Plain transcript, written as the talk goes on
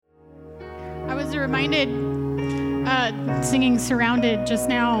reminded, singing Surrounded just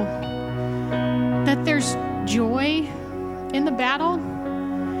now, that there's joy in the battle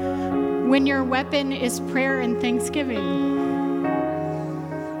when your weapon is prayer and thanksgiving.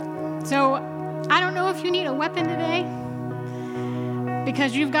 So I don't know if you need a weapon today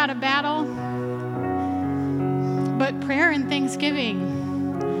because you've got a battle, but prayer and thanksgiving,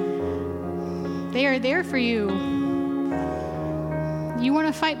 they are there for you. You want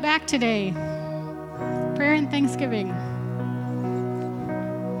to fight back today. Prayer and thanksgiving.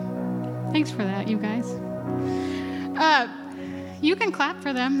 Thanks for that, you guys. You can clap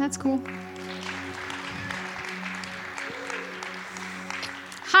for them. That's cool.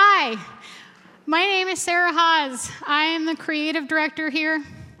 Hi, my name is Sarah Haas. I am the creative director here.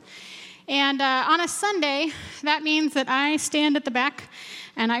 And on a Sunday, that means that I stand at the back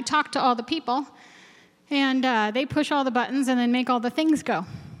and I talk to all the people. And they push all the buttons and then make all the things go.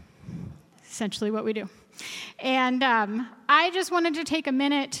 Essentially what we do. And I just wanted to take a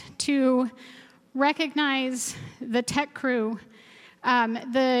minute to recognize the tech crew.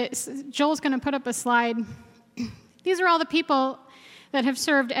 Joel's going to put up a slide. These are all the people that have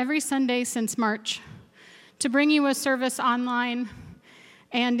served every Sunday since March to bring you a service online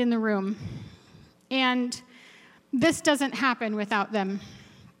and in the room. And this doesn't happen without them.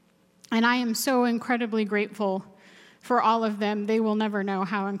 And I am so incredibly grateful for all of them. They will never know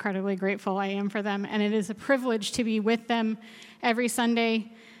how incredibly grateful I am for them. And it is a privilege to be with them every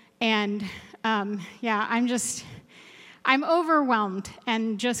Sunday. And I'm overwhelmed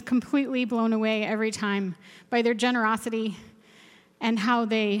and just completely blown away every time by their generosity and how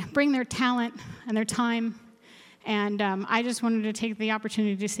they bring their talent and their time. And I just wanted to take the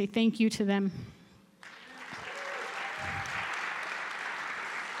opportunity to say thank you to them.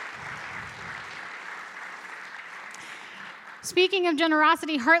 Speaking of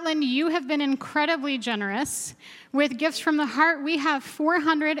generosity, Heartland, you have been incredibly generous. With Gifts from the Heart, we have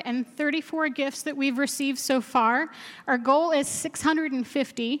 434 gifts that we've received so far. Our goal is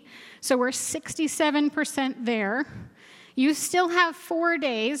 650, so we're 67% there. You still have 4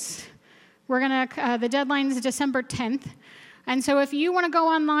 days. The deadline is December 10th. And so if you want to go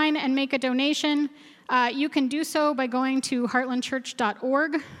online and make a donation, you can do so by going to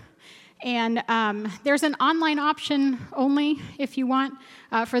heartlandchurch.org. And there's an online option only if you want.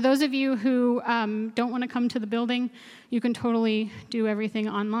 For those of you who don't want to come to the building, you can totally do everything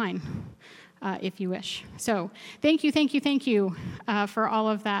online if you wish. So thank you for all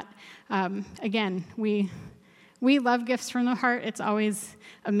of that. Again, we love Gifts from the Heart. It's always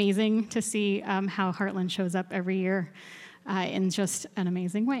amazing to see how Heartland shows up every year in just an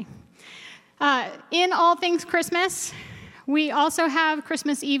amazing way. In all things Christmas, we also have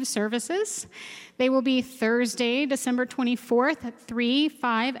Christmas Eve services. They will be Thursday, December 24th at 3,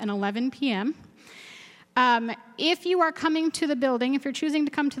 5, and 11 p.m. If you are coming to the building, if you're choosing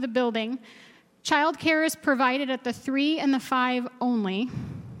to come to the building, childcare is provided at the 3 and the 5 only.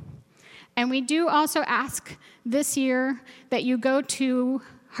 And we do also ask this year that you go to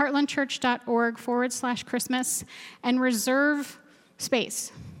heartlandchurch.org/Christmas and reserve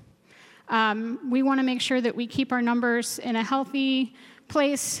space. We want to make sure that we keep our numbers in a healthy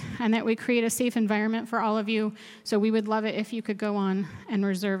place and that we create a safe environment for all of you. So we would love it if you could go on and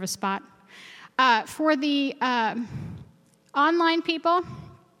reserve a spot. For the online people,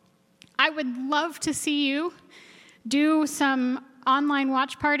 I would love to see you do some online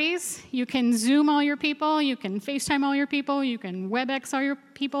watch parties. You can Zoom all your people, you can FaceTime all your people, you can WebEx all your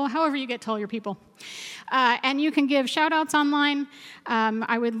people, however you get to all your people. And you can give shout-outs online.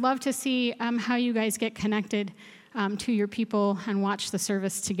 I would love to see how you guys get connected to your people and watch the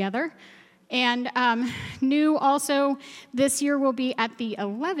service together. And new also, this year will be at the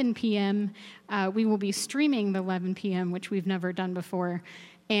 11 p.m. We will be streaming the 11 p.m., which we've never done before.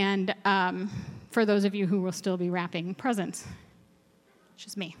 And for those of you who will still be wrapping presents.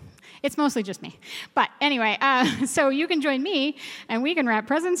 Just me. It's mostly just me. But anyway, so you can join me, and we can wrap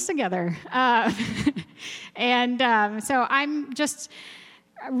presents together. So I'm just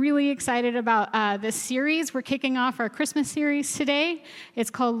really excited about this series. We're kicking off our Christmas series today.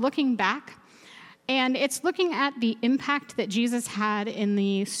 It's called Looking Back, and it's looking at the impact that Jesus had to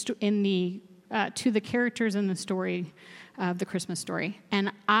the characters in the story of the Christmas story.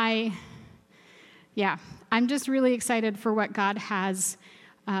 And I'm just really excited for what God has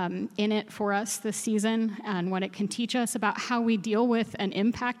in it for us this season and what it can teach us about how we deal with an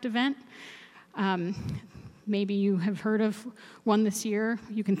impact event. Maybe you have heard of one this year.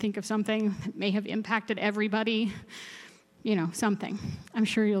 You can think of something that may have impacted everybody, something. I'm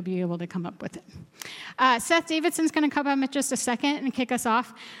sure you'll be able to come up with it. Seth Davidson's going to come up in just a second and kick us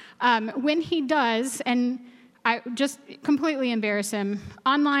off. When he does, and I just completely embarrass him,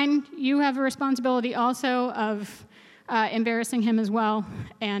 online you have a responsibility also of embarrassing him as well.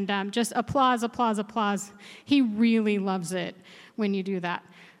 And just applause, applause, applause. He really loves it when you do that.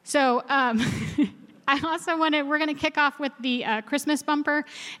 So I also we're going to kick off with the Christmas bumper.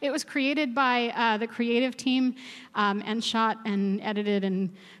 It was created by the creative team and shot and edited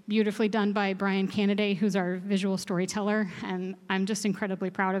and beautifully done by Brian Canaday, who's our visual storyteller, and I'm just incredibly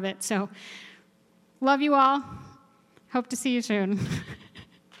proud of it. So love you all. Hope to see you soon.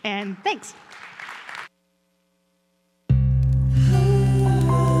 And thanks.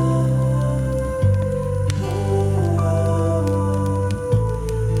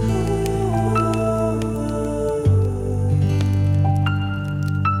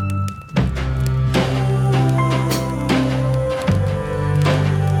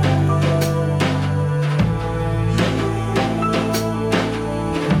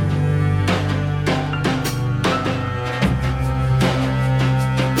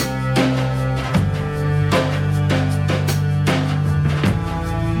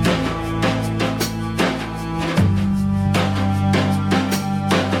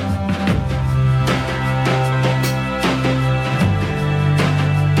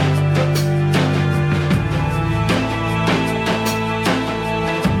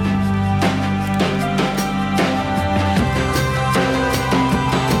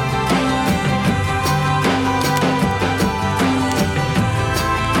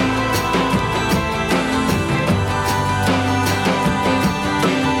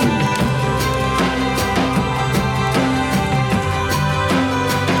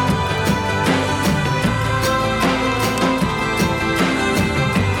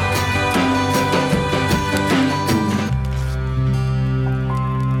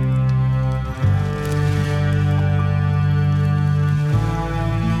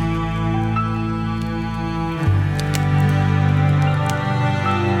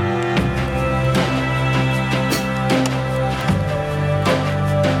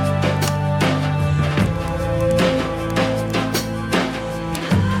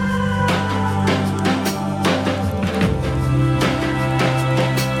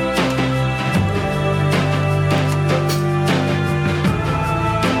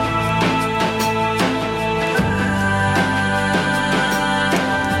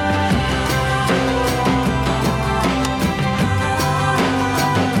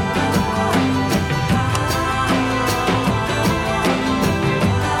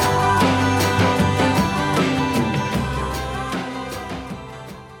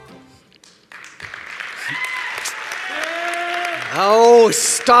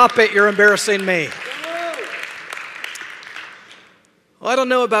 Stop it, you're embarrassing me. Well, I don't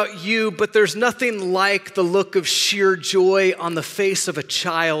know about you, but there's nothing like the look of sheer joy on the face of a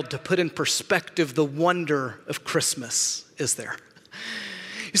child to put in perspective the wonder of Christmas, is there?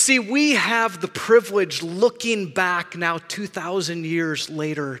 You see, we have the privilege looking back now 2,000 years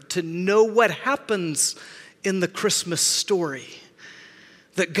later to know what happens in the Christmas story.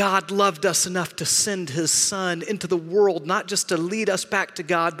 That God loved us enough to send his son into the world, not just to lead us back to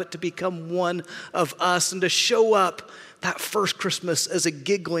God, but to become one of us and to show up that first Christmas as a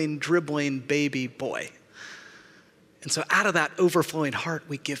giggling, dribbling baby boy. And so out of that overflowing heart,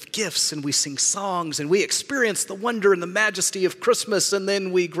 we give gifts and we sing songs and we experience the wonder and the majesty of Christmas, and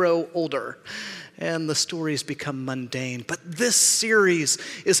then we grow older and the stories become mundane. But this series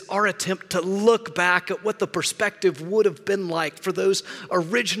is our attempt to look back at what the perspective would have been like for those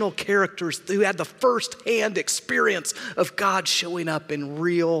original characters who had the first-hand experience of God showing up in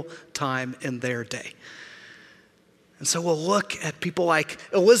real time in their day. And so we'll look at people like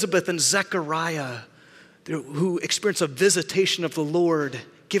Elizabeth and Zechariah, who experience a visitation of the Lord,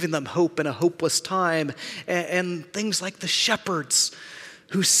 giving them hope in a hopeless time, and things like the shepherds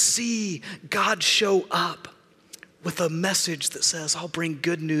who see God show up with a message that says, I'll bring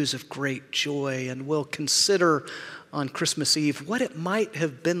good news of great joy. And we'll consider on Christmas Eve what it might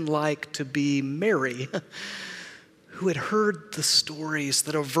have been like to be Mary, who had heard the stories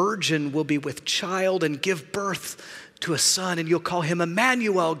that a virgin will be with child and give birth to a son, and you'll call him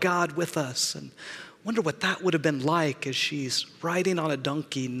Emmanuel, God with us. And wonder what that would have been like as she's riding on a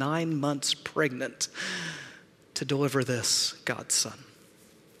donkey 9 months pregnant to deliver this God's son.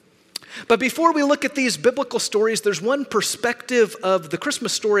 But before we look at these biblical stories, there's one perspective of the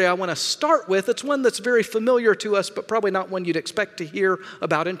Christmas story I want to start with. It's one that's very familiar to us, but probably not one you'd expect to hear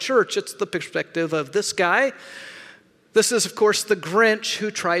about in church. It's the perspective of this guy. This is, of course, the Grinch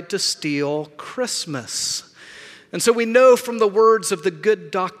who tried to steal Christmas. And so we know from the words of the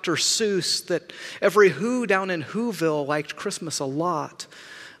good Dr. Seuss that every Who down in Whoville liked Christmas a lot,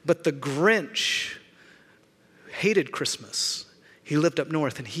 but the Grinch hated Christmas. He lived up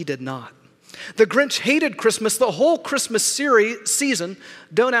north and he did not. The Grinch hated Christmas the whole Christmas season.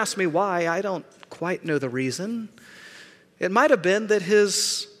 Don't ask me why. I don't quite know the reason. It might have been that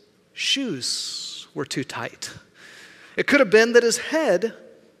his shoes were too tight. It could have been that his head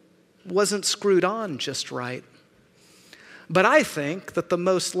wasn't screwed on just right. But I think that the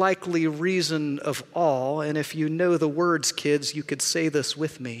most likely reason of all, and if you know the words, kids, you could say this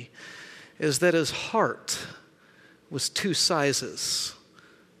with me, is that his heart was 2 sizes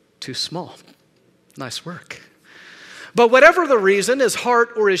too small. Nice work. But whatever the reason, his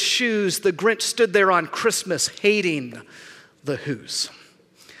heart or his shoes, the Grinch stood there on Christmas hating the Whos.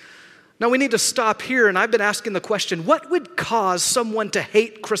 Now we need to stop here, and I've been asking the question, what would cause someone to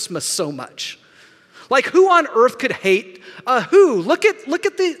hate Christmas so much? Like, who on earth could hate a Who? Look at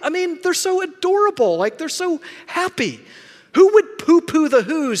they're so adorable. Like, they're so happy. Who would poo-poo the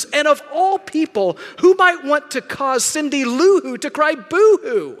Whos? And of all people, who might want to cause Cindy Lou Who to cry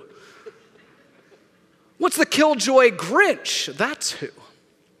boo-hoo? What's the killjoy Grinch? That's who.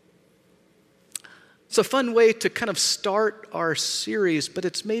 It's a fun way to kind of start our series, but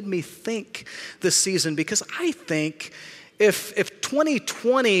it's made me think this season because I think if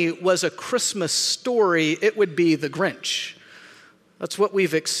 2020 was a Christmas story, it would be the Grinch. That's what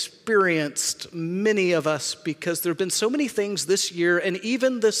we've experienced, many of us, because there have been so many things this year and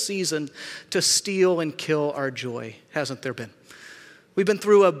even this season to steal and kill our joy, hasn't there been? We've been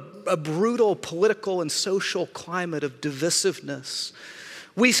through a brutal political and social climate of divisiveness.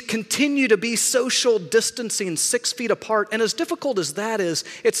 We continue to be social distancing 6 feet apart, and as difficult as that is,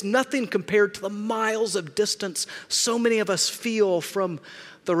 it's nothing compared to the miles of distance so many of us feel from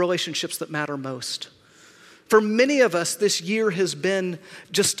the relationships that matter most. For many of us, this year has been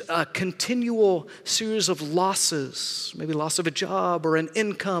just a continual series of losses, maybe loss of a job or an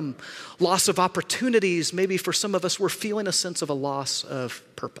income, loss of opportunities. Maybe for some of us, we're feeling a sense of a loss of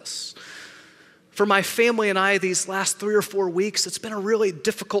purpose. For my family and I, these last 3 or 4 weeks, it's been a really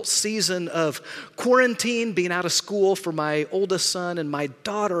difficult season of quarantine, being out of school for my oldest son, and my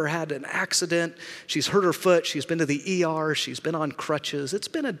daughter had an accident. She's hurt her foot. She's been to the ER. She's been on crutches. It's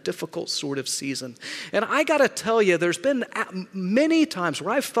been a difficult sort of season. And I got to tell you, there's been many times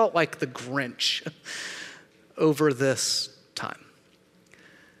where I felt like the Grinch over this time.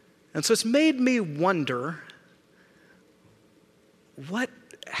 And so it's made me wonder, what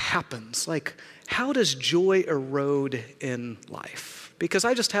happens? Like, how does joy erode in life? Because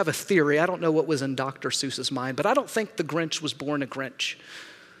I just have a theory. I don't know what was in Dr. Seuss's mind, but I don't think the Grinch was born a Grinch.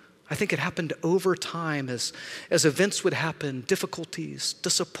 I think it happened over time as events would happen, difficulties,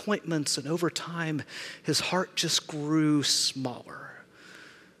 disappointments, and over time, his heart just grew smaller.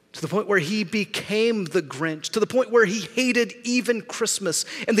 To the point where he became the Grinch, to the point where he hated even Christmas.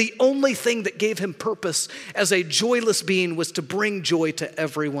 And the only thing that gave him purpose as a joyless being was to bring joy to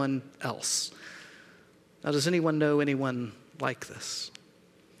everyone else. Now, does anyone know anyone like this?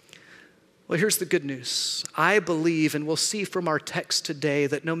 Well, here's the good news. I believe, and we'll see from our text today,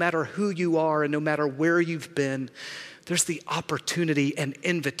 that no matter who you are and no matter where you've been, there's the opportunity and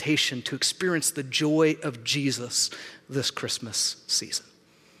invitation to experience the joy of Jesus this Christmas season.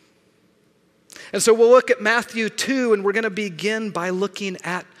 And so we'll look at Matthew 2, and we're going to begin by looking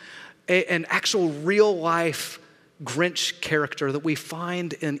at an actual real-life Grinch character that we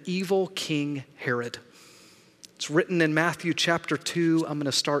find in evil King Herod. It's written in Matthew chapter 2. I'm going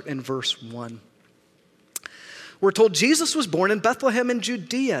to start in verse 1. We're told Jesus was born in Bethlehem in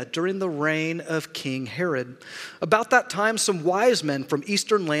Judea during the reign of King Herod. About that time, some wise men from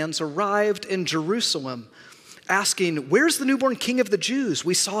eastern lands arrived in Jerusalem, asking, "Where's the newborn king of the Jews?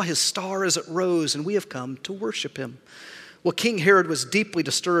 We saw his star as it rose, and we have come to worship him." Well, King Herod was deeply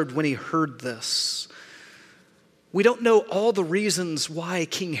disturbed when he heard this. We don't know all the reasons why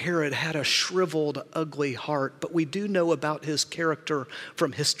King Herod had a shriveled, ugly heart, but we do know about his character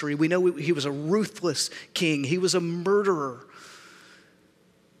from history. We know he was a ruthless king. He was a murderer.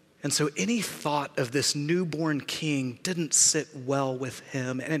 And so any thought of this newborn king didn't sit well with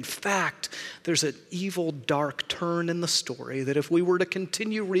him. And in fact, there's an evil, dark turn in the story that if we were to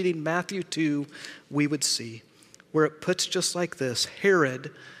continue reading Matthew 2, we would see, where it puts just like this: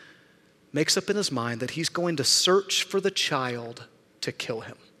 Herod makes up in his mind that he's going to search for the child to kill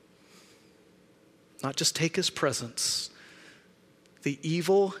him. Not just take his presence. The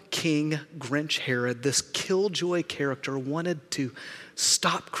evil King Grinch Herod, this killjoy character, wanted to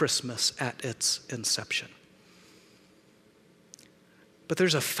stop Christmas at its inception. But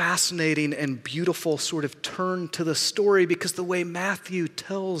there's a fascinating and beautiful sort of turn to the story, because the way Matthew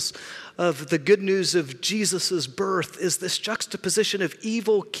tells of the good news of Jesus' birth is this juxtaposition of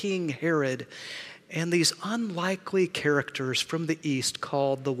evil King Herod and these unlikely characters from the East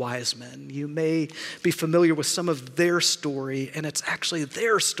called the wise men. You may be familiar with some of their story, and it's actually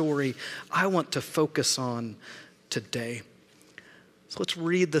their story I want to focus on today. So let's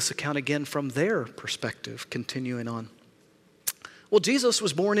read this account again from their perspective, continuing on. Well, Jesus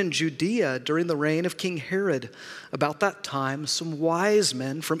was born in Judea during the reign of King Herod. About that time, some wise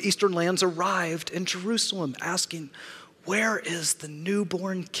men from eastern lands arrived in Jerusalem, asking, "Where is the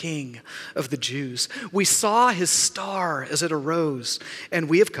newborn King of the Jews? We saw his star as it arose, and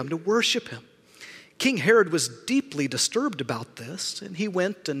we have come to worship him." King Herod was deeply disturbed about this, and he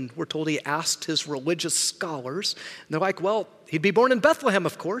went and we're told he asked his religious scholars. And they're like, well, he'd be born in Bethlehem,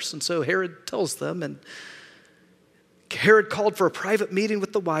 of course. And so Herod tells them, and Herod called for a private meeting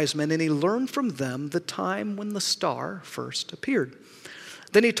with the wise men, and he learned from them the time when the star first appeared.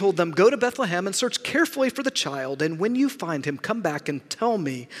 Then he told them, "Go to Bethlehem and search carefully for the child, and when you find him, come back and tell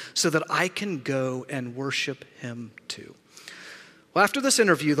me so that I can go and worship him too." Well, after this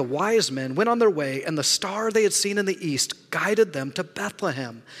interview, the wise men went on their way, and the star they had seen in the east guided them to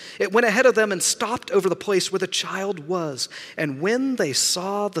Bethlehem. It went ahead of them and stopped over the place where the child was. And when they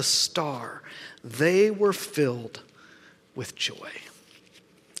saw the star, they were filled with joy.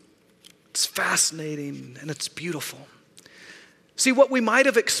 It's fascinating and it's beautiful. See, what we might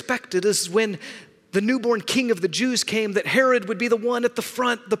have expected is when the newborn King of the Jews came, that Herod would be the one at the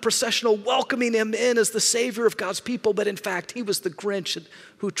front, the processional, welcoming him in as the savior of God's people. But in fact, he was the Grinch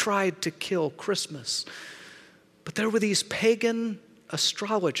who tried to kill Christmas. But there were these pagan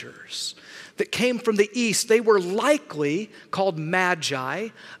astrologers that came from the east. They were likely called magi,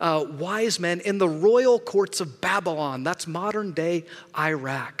 wise men in the royal courts of Babylon. That's modern day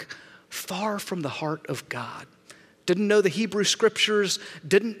Iraq, far from the heart of God. Didn't know the Hebrew scriptures,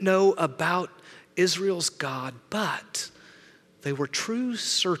 didn't know about Israel's God, but they were true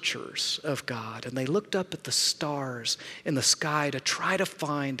searchers of God, and they looked up at the stars in the sky to try to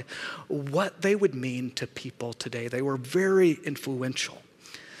find what they would mean to people today. They were very influential.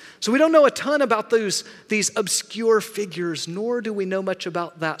 So we don't know a ton about these obscure figures, nor do we know much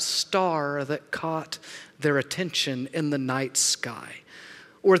about that star that caught their attention in the night sky,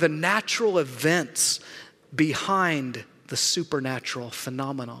 or the natural events behind the supernatural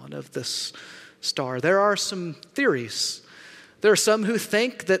phenomenon of this star. There are some theories. There are some who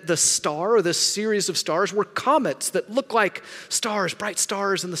think that the star, or this series of stars, were comets that look like stars, bright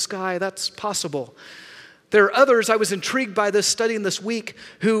stars in the sky. That's possible. There are others, I was intrigued by this studying this week,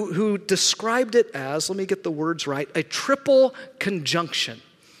 who described it as, let me get the words right, a triple conjunction.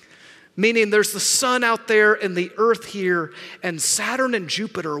 Meaning there's the sun out there and the earth here, and Saturn and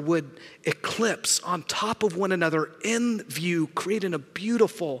Jupiter would eclipse on top of one another in view, creating a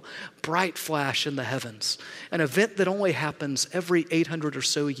beautiful bright flash in the heavens. An event that only happens every 800 or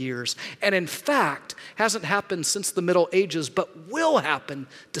so years. And in fact, hasn't happened since the Middle Ages, but will happen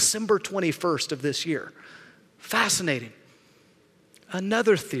December 21st of this year. Fascinating.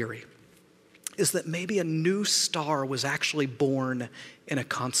 Another theory is that maybe a new star was actually born in a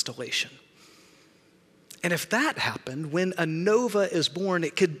constellation. And if that happened, when a nova is born,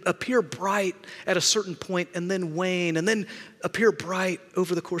 it could appear bright at a certain point and then wane and then appear bright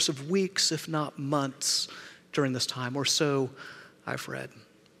over the course of weeks, if not months, during this time, or so I've read.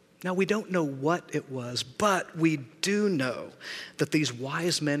 Now, we don't know what it was, but we do know that these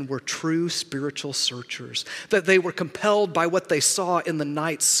wise men were true spiritual searchers, that they were compelled by what they saw in the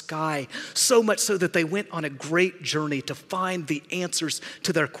night sky, so much so that they went on a great journey to find the answers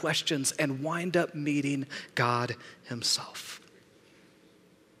to their questions and wind up meeting God himself.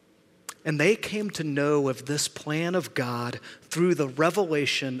 And they came to know of this plan of God through the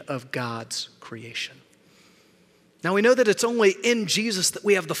revelation of God's creation. Now, we know that it's only in Jesus that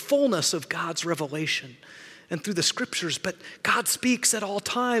we have the fullness of God's revelation and through the scriptures, but God speaks at all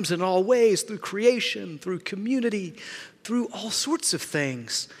times and all ways, through creation, through community, through all sorts of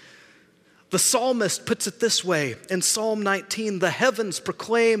things. The psalmist puts it this way in Psalm 19, "The heavens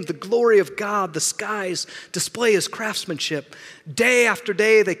proclaim the glory of God, the skies display his craftsmanship. Day after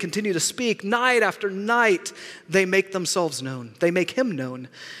day they continue to speak, night after night they make themselves known. They make him known.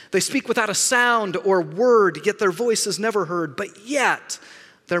 They speak without a sound or word, yet their voice is never heard. But yet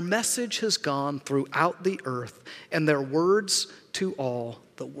their message has gone throughout the earth, and their words to all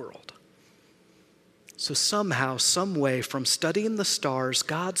the world." So somehow, some way, from studying the stars,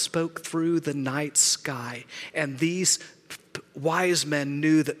 God spoke through the night sky, and these wise men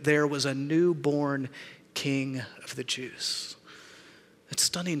knew that there was a newborn King of the Jews. It's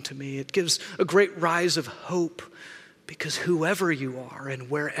stunning to me. It gives a great rise of hope because whoever you are and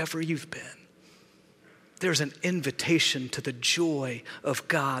wherever you've been, there's an invitation to the joy of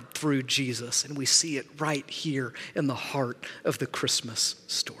God through Jesus, and we see it right here in the heart of the Christmas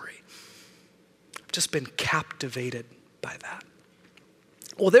story. I've just been captivated by that.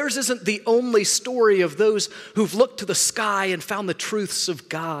 Well, theirs isn't the only story of those who've looked to the sky and found the truths of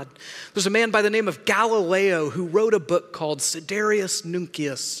God. There's a man by the name of Galileo who wrote a book called Sidereus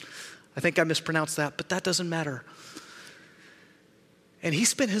Nuncius. I think I mispronounced that, but that doesn't matter. And he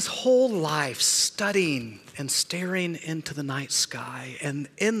spent his whole life studying and staring into the night sky. And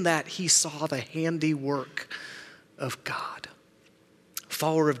in that, he saw the handiwork of God.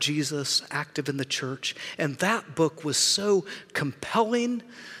 Follower of Jesus, active in the church. And that book was so compelling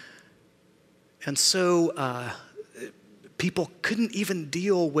and so people couldn't even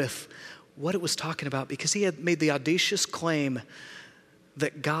deal with what it was talking about because he had made the audacious claim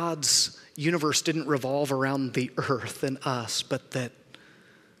that God's universe didn't revolve around the earth and us, but that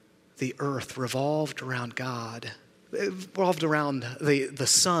the earth revolved around God. It revolved around the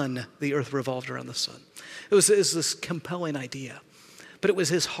sun. The earth revolved around the sun. It was this compelling idea. But it was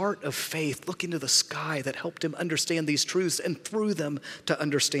his heart of faith looking to the sky that helped him understand these truths and through them to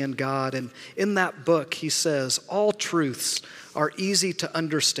understand God. And in that book, he says, all truths are easy to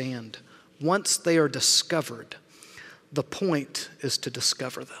understand once they are discovered. The point is to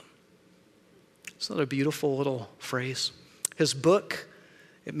discover them. Isn't that a beautiful little phrase? His book,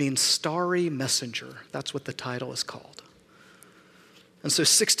 it means starry messenger. That's what the title is called. And so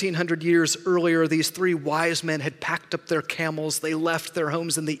 1,600 years earlier, these three wise men had packed up their camels. They left their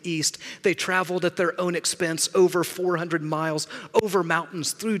homes in the east. They traveled at their own expense over 400 miles, over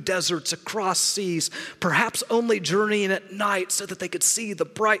mountains, through deserts, across seas, perhaps only journeying at night so that they could see the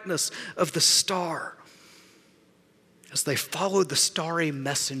brightness of the star. As they followed the starry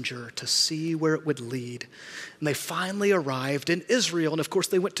messenger to see where it would lead. And they finally arrived in Israel. And of course,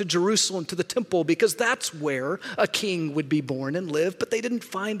 they went to Jerusalem, to the temple, because that's where a king would be born and live. But they didn't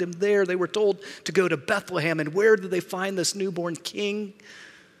find him there. They were told to go to Bethlehem. And where did they find this newborn king?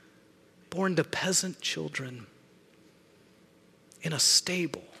 Born to peasant children in a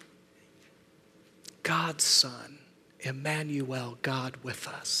stable. God's son, Emmanuel, God with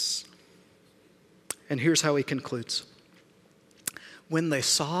us. And here's how he concludes. When they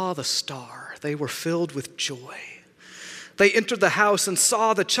saw the star, they were filled with joy. They entered the house and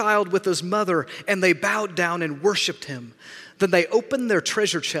saw the child with his mother, and they bowed down and worshiped him. Then they opened their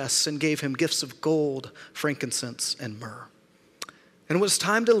treasure chests and gave him gifts of gold, frankincense, and myrrh. And when it was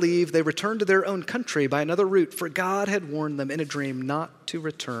time to leave, they returned to their own country by another route, for God had warned them in a dream not to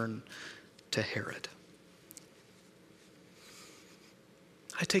return to Herod.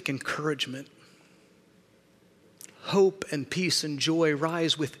 I take encouragement. Hope and peace and joy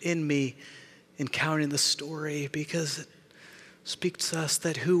rise within me encountering the story because it speaks to us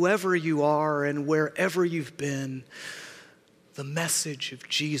that whoever you are and wherever you've been, the message of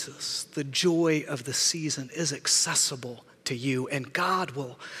Jesus, the joy of the season is accessible to you, and God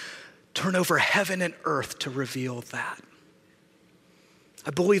will turn over heaven and earth to reveal that.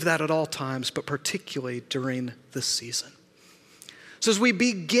 I believe that at all times, but particularly during this season. So as we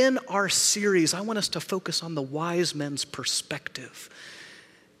begin our series, I want us to focus on the wise men's perspective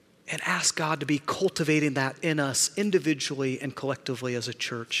and ask God to be cultivating that in us individually and collectively as a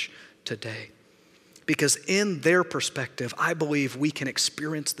church today. Because in their perspective, I believe we can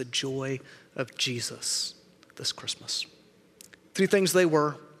experience the joy of Jesus this Christmas. 3 things they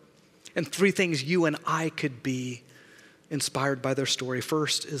were, and 3 things you and I could be inspired by their story.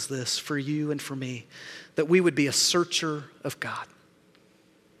 First is this, for you and for me, that we would be a searcher of God.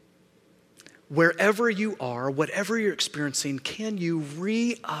 Wherever you are, whatever you're experiencing, can you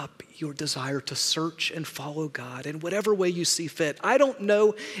re-up your desire to search and follow God in whatever way you see fit? I don't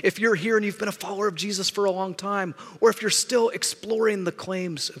know if you're here and you've been a follower of Jesus for a long time, or if you're still exploring the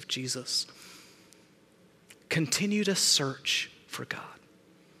claims of Jesus. Continue to search for God.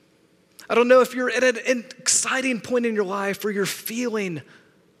 I don't know if you're at an exciting point in your life where you're feeling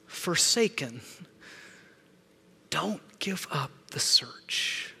forsaken. Don't give up the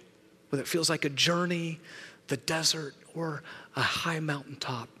search. Whether it feels like a journey, the desert, or a high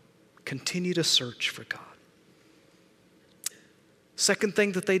mountaintop, continue to search for God. Second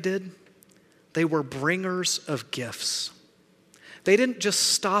thing that they did, they were bringers of gifts. They didn't just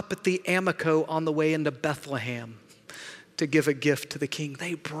stop at the Amico on the way into Bethlehem to give a gift to the king.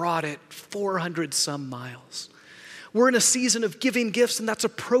 They brought it 400 some miles. We're in a season of giving gifts, and that's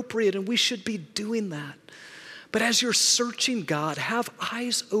appropriate, and we should be doing that. But as you're searching God, have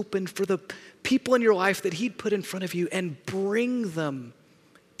eyes open for the people in your life that he'd put in front of you and bring them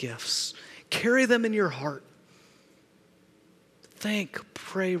gifts. Carry them in your heart. Think,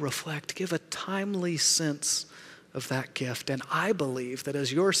 pray, reflect, give a timely sense of that gift. And I believe that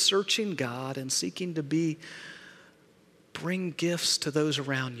as you're searching God and seeking to bring gifts to those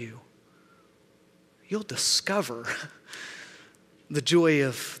around you, you'll discover the joy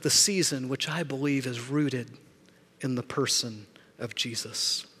of the season, which I believe is rooted in the person of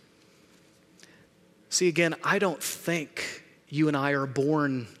Jesus. See, again, I don't think you and I are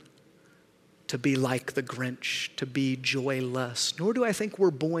born to be like the Grinch, to be joyless, nor do I think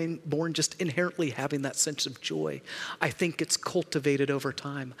we're born just inherently having that sense of joy. I think it's cultivated over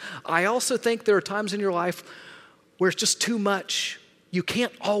time. I also think there are times in your life where it's just too much. You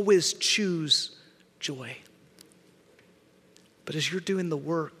can't always choose joy. But as you're doing the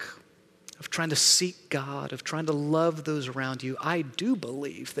work of trying to seek God, of trying to love those around you, I do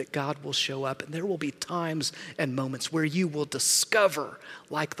believe that God will show up, and there will be times and moments where you will discover,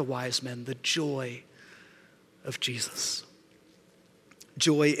 like the wise men, the joy of Jesus.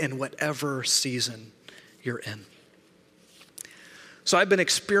 Joy in whatever season you're in. So I've been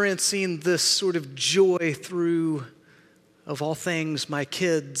experiencing this sort of joy through, of all things, my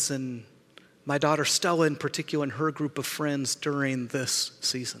kids and my daughter Stella in particular and her group of friends during this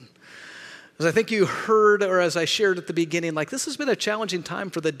season. As I think you heard, or as I shared at the beginning, this has been a challenging time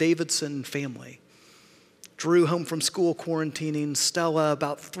for the Davidson family. Drew home from school quarantining. Stella,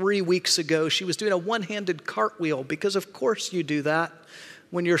 about 3 weeks ago, she was doing a one-handed cartwheel because of course you do that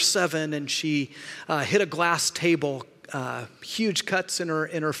when you're 7, and she hit a glass table, huge cuts in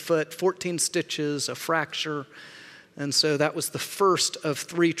her foot, 14 stitches, a fracture. And so that was the first of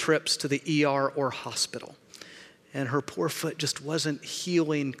 3 trips to the ER or hospital. And her poor foot just wasn't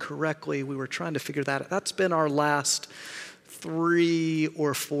healing correctly. We were trying to figure that out. That's been our last 3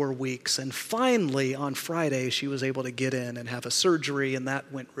 or 4 weeks. And finally, on Friday, she was able to get in and have a surgery, and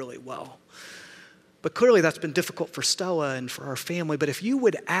that went really well. But clearly that's been difficult for Stella and for our family. But if you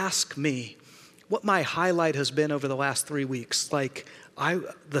would ask me what my highlight has been over the last 3 weeks,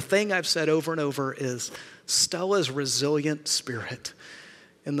 the thing I've said over and over is Stella's resilient spirit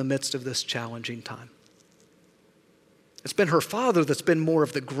in the midst of this challenging time. It's been her father that's been more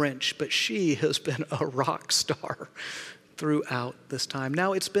of the Grinch, but she has been a rock star throughout this time.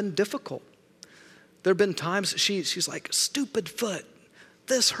 Now, it's been difficult. There have been times she's like, stupid foot,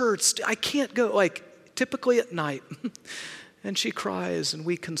 this hurts, I can't go, typically at night. And she cries and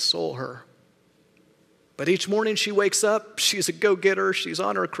we console her. But each morning she wakes up, she's a go-getter, she's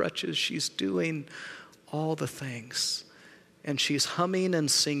on her crutches, she's doing all the things. And she's humming and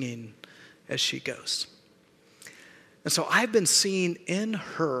singing as she goes. And so I've been seeing in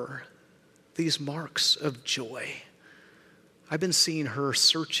her these marks of joy. I've been seeing her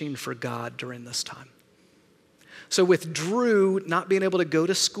searching for God during this time. So with Drew not being able to go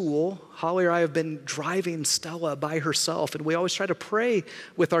to school, Holly or I have been driving Stella by herself, and we always try to pray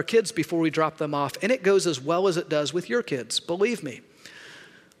with our kids before we drop them off, and it goes as well as it does with your kids, believe me.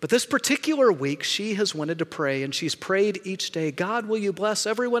 But this particular week, she has wanted to pray, and she's prayed each day, God, will you bless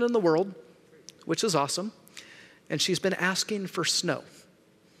everyone in the world, which is awesome. And she's been asking for snow.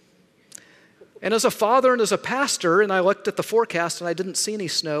 And as a father and as a pastor, and I looked at the forecast and I didn't see any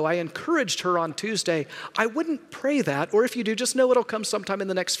snow, I encouraged her on Tuesday, I wouldn't pray that, or if you do, just know it'll come sometime in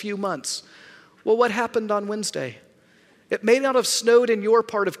the next few months. Well, what happened on Wednesday? It may not have snowed in your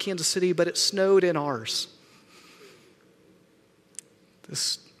part of Kansas City, but it snowed in ours.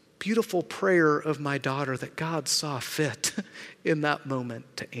 This beautiful prayer of my daughter that God saw fit in that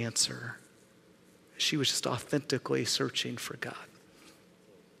moment to answer. She was just authentically searching for God.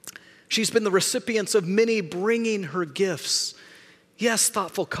 She's been the recipient of many bringing her gifts. Yes,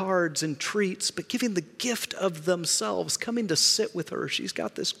 thoughtful cards and treats, but giving the gift of themselves, coming to sit with her. She's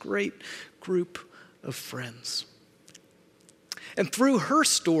got this great group of friends. And through her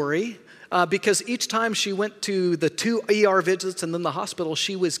story, because each time she went to the 2 ER visits and then the hospital,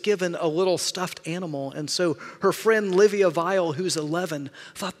 she was given a little stuffed animal. And so her friend Livia Vile, who's 11,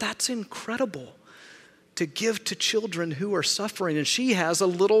 thought that's incredible to give to children who are suffering. And she has a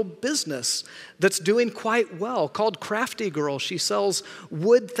little business that's doing quite well called Crafty Girl. She sells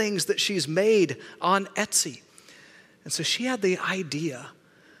wood things that she's made on Etsy. And so she had the idea,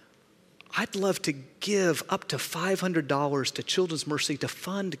 I'd love to give up to $500 to Children's Mercy to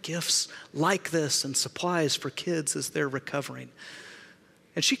fund gifts like this and supplies for kids as they're recovering.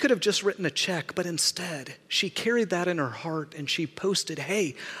 And she could have just written a check, but instead, she carried that in her heart and she posted,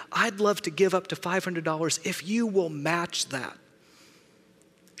 hey, I'd love to give up to $500 if you will match that.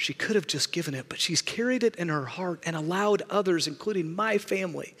 She could have just given it, but she's carried it in her heart and allowed others, including my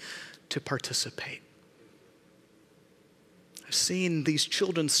family, to participate. I've seen these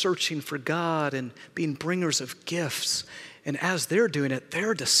children searching for God and being bringers of gifts. And as they're doing it,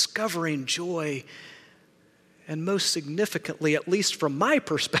 they're discovering joy. And most significantly, at least from my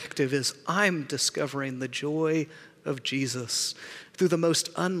perspective, is I'm discovering the joy of Jesus through the most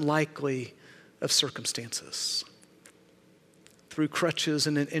unlikely of circumstances. Through crutches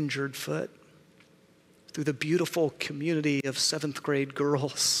and an injured foot. Through the beautiful community of 7th grade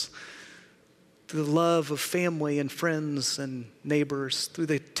girls. Through the love of family and friends and neighbors. Through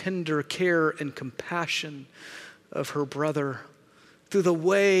the tender care and compassion of her brother. Through the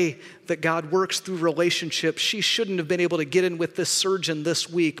way that God works through relationships. She shouldn't have been able to get in with this surgeon this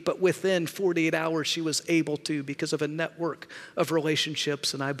week, but within 48 hours she was able to because of a network of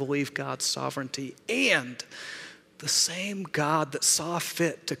relationships, and I believe God's sovereignty. And the same God that saw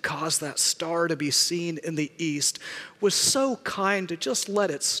fit to cause that star to be seen in the east was so kind to just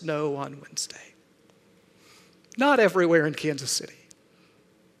let it snow on Wednesday. Not everywhere in Kansas City,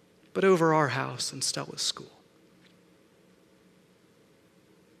 but over our house and Stella's school.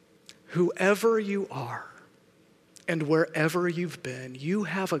 Whoever you are and wherever you've been, you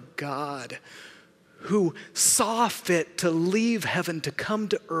have a God who saw fit to leave heaven to come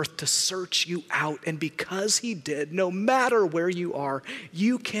to earth to search you out. And because he did, no matter where you are,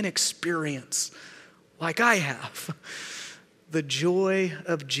 you can experience, like I have, the joy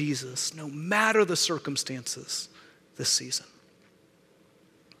of Jesus, no matter the circumstances this season.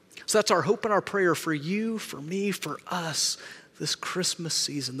 So that's our hope and our prayer for you, for me, for us this Christmas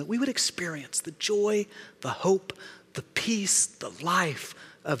season, that we would experience the joy, the hope, the peace, the life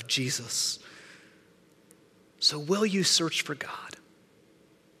of Jesus. So will you search for God?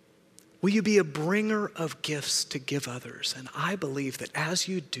 Will you be a bringer of gifts to give others? And I believe that as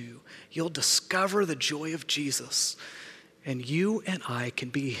you do, you'll discover the joy of Jesus, and you and I can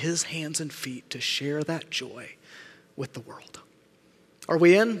be his hands and feet to share that joy with the world. Are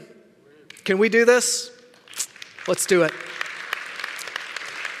we in? Can we do this? Let's do it.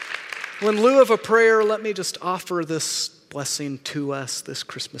 Well, in lieu of a prayer, let me just offer this blessing to us this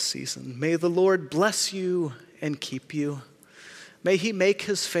Christmas season. May the Lord bless you and keep you. May he make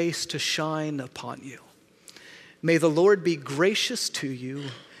his face to shine upon you. May the Lord be gracious to you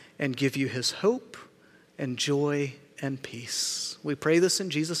and give you his hope and joy and peace. We pray this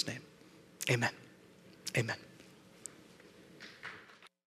in Jesus' name. Amen. Amen.